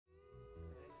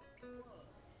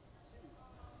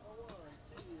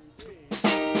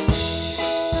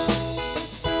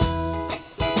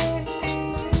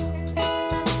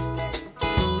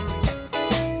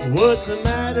What's the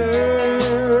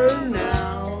matter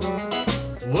now?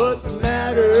 What's the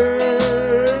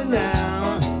matter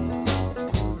now?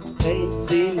 Ain't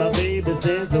seen my baby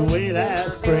since away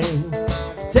last spring.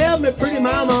 Tell me, pretty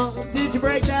mama, did you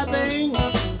break that thing?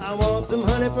 I want some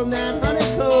honey from that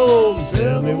honeycomb.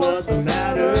 Tell me what's the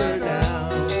matter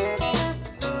now?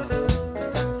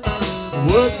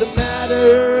 What's the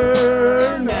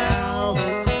matter now?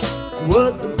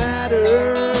 What's the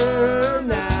matter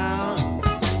now?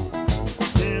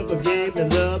 Never gave me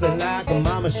loving like a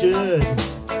mama should.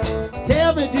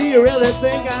 Tell me, do you really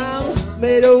think I'm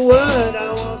made of wood?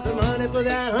 I want some honey for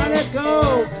that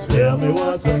honeycomb. Tell me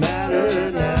what's the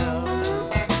matter now?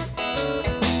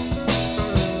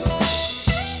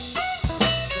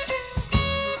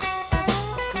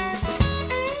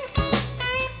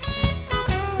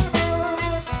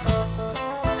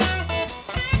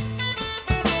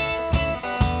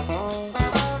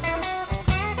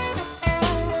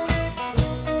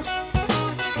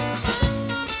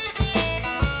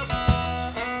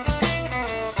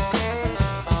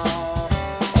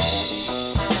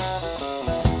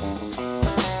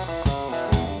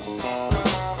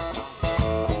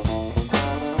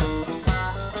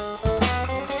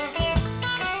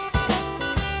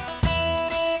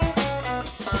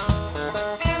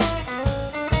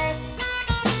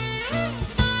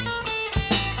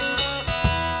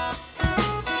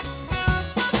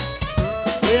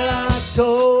 Well, I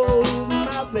told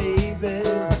my baby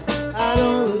I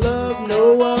don't love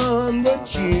no one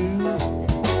but you.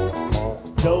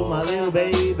 Told my little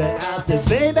baby, I said,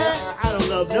 baby, I don't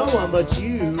love no one but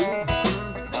you.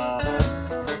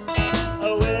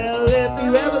 Oh, well, if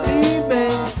you ever leave me,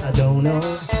 I don't know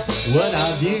what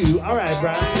I'll do. All right,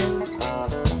 Brian.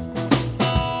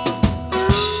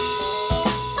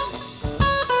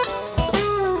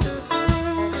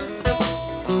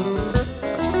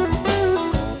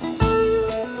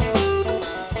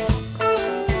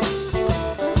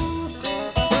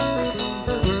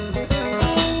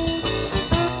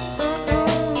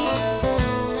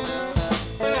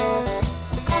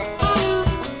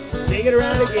 Take it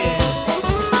around again.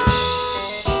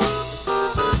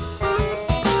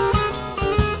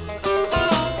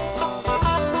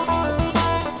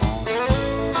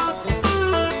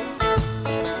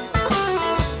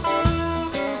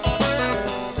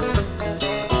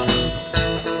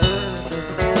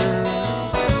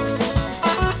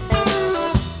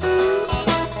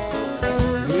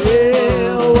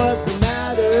 Well, what's the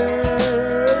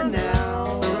matter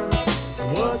now?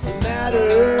 What's the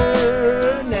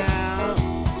matter now?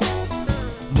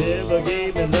 Never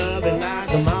gave me loving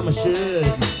like a mama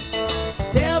should.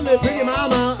 Tell me, pretty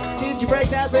mama, did you break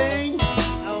that thing? I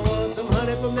want some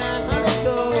honey from that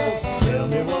honeycomb. Tell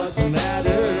me what's the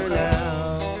matter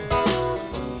now?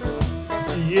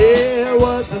 Yeah,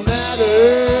 what's the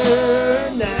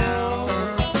matter now?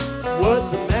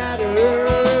 What's the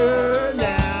matter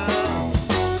now?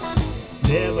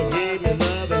 Never gave me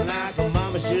loving like a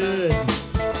mama should.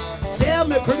 Tell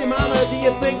me, pretty mama, do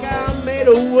you think I'm made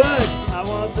of wood? I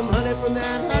want some honey from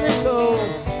that honeycomb.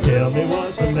 Tell me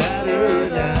what's the matter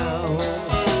now?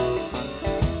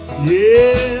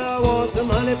 Yeah, I want some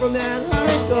honey from that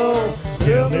honeycomb.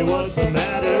 Tell me what's the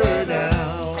matter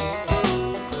now?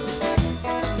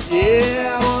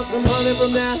 Yeah, I want some honey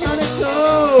from that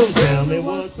honeycomb. Tell me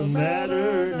what's the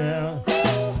matter now?